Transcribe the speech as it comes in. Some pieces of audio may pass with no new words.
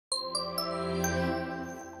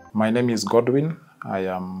My name is Godwin. I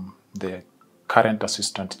am the current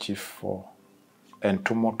assistant chief for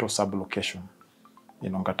Entomoto Sub-location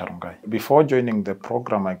in Rongai. Before joining the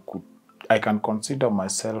program, I can consider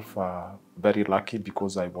myself very lucky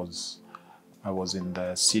because I was in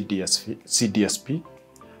the CDSP,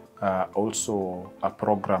 also a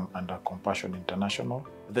program under Compassion International.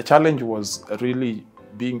 The challenge was really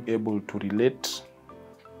being able to relate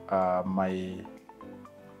my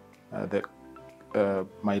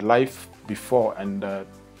life before and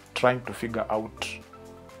trying to figure out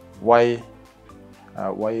why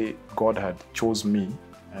God had chose me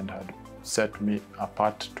and had set me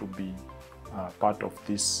apart to be part of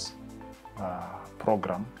this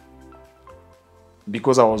program,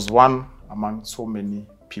 because I was one among so many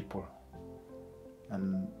people,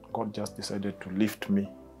 and God just decided to lift me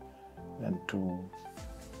and to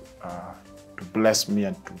bless me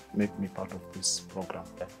and to make me part of this program.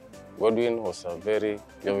 Godwin was a very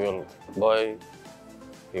jovial boy.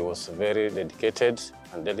 He was very dedicated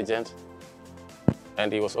and diligent.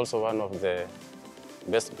 And he was also one of the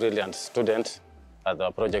best brilliant students at the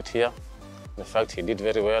project here. In fact, he did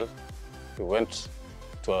very well. He went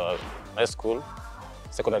to a high school,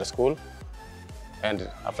 secondary school. And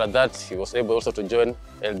after that, he was able also to join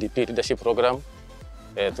LDP leadership program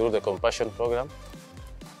through the Compassion program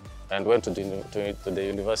and went to the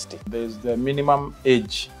university. There's the minimum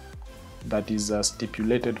age that is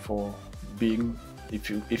stipulated for being,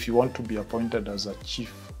 if you want to be appointed as a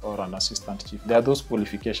chief or an assistant chief. There are those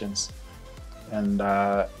qualifications, and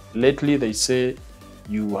lately they say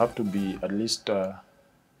you have to be at least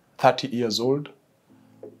 30 years old.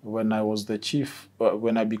 When I was the chief,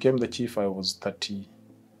 when I became the chief, I was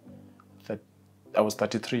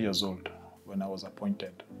 33 years old when I was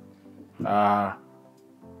appointed. I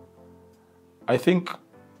think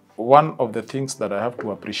one of the things that I have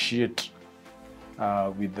to appreciate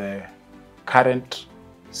with the current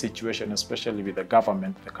situation, especially with the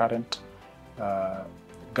government, the current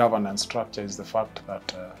governance structure, is the fact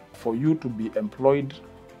that for you to be employed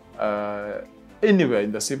anywhere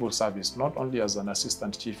in the civil service, not only as an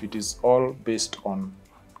assistant chief, it is all based on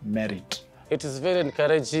merit. It is very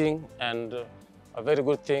encouraging and a very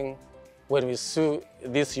good thing when we see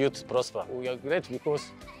this youth prosper. We are great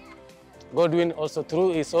because Godwin, also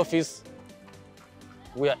through his office,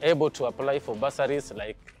 we are able to apply for bursaries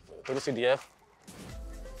like through CDF,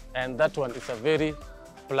 and that one is a very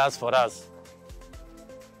plus for us.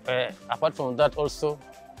 Apart from that, also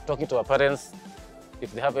talking to our parents,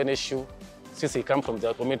 if they have any issue, since he comes from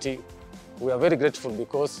their community, we are very grateful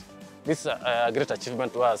because this is a great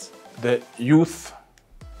achievement to us. The youth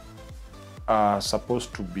are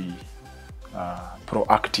supposed to be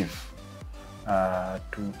proactive,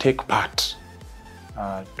 to take part,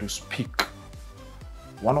 to speak.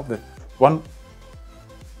 One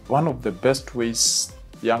of the best ways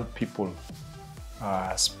young people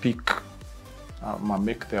speak,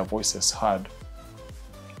 make their voices heard,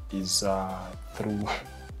 is through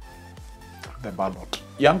the ballot.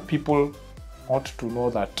 Young people ought to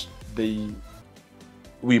know that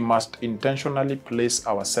we must intentionally place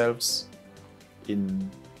ourselves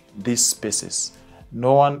in these spaces.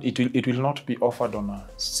 It will not be offered on a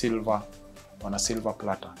silver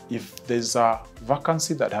platter. If there's a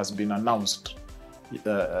vacancy that has been announced,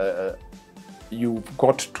 you've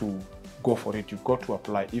got to go for it. You've got to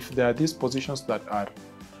apply. If there are these positions that are,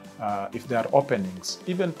 if there are openings,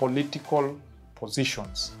 even political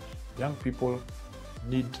positions, young people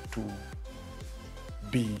need to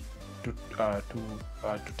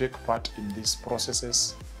take part in these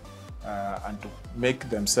processes and to make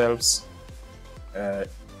themselves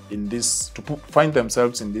find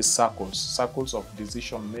themselves in these circles of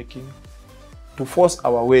decision making, to force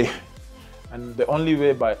our way. And the only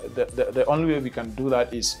way we can do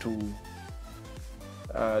that is to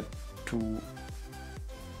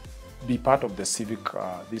be part of the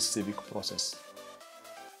this civic process.